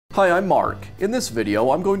Hi, I'm Mark. In this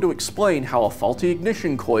video, I'm going to explain how a faulty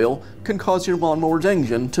ignition coil can cause your lawnmower's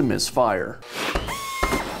engine to misfire.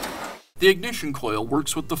 The ignition coil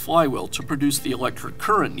works with the flywheel to produce the electric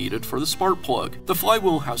current needed for the spark plug. The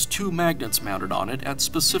flywheel has two magnets mounted on it at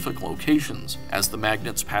specific locations. As the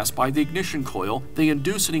magnets pass by the ignition coil, they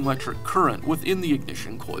induce an electric current within the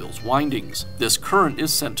ignition coil's windings. This current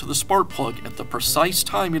is sent to the spark plug at the precise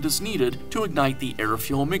time it is needed to ignite the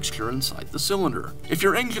air-fuel mixture inside the cylinder. If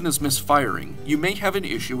your engine is misfiring, you may have an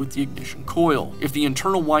issue with the ignition coil. If the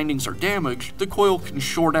internal windings are damaged, the coil can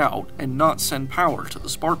short out and not send power to the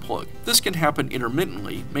spark plug. This can happen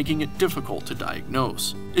intermittently, making it difficult to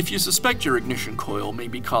diagnose. If you suspect your ignition coil may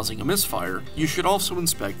be causing a misfire, you should also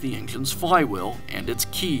inspect the engine's flywheel and its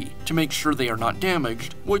key to make sure they are not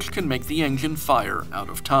damaged, which can make the engine fire out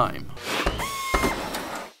of time.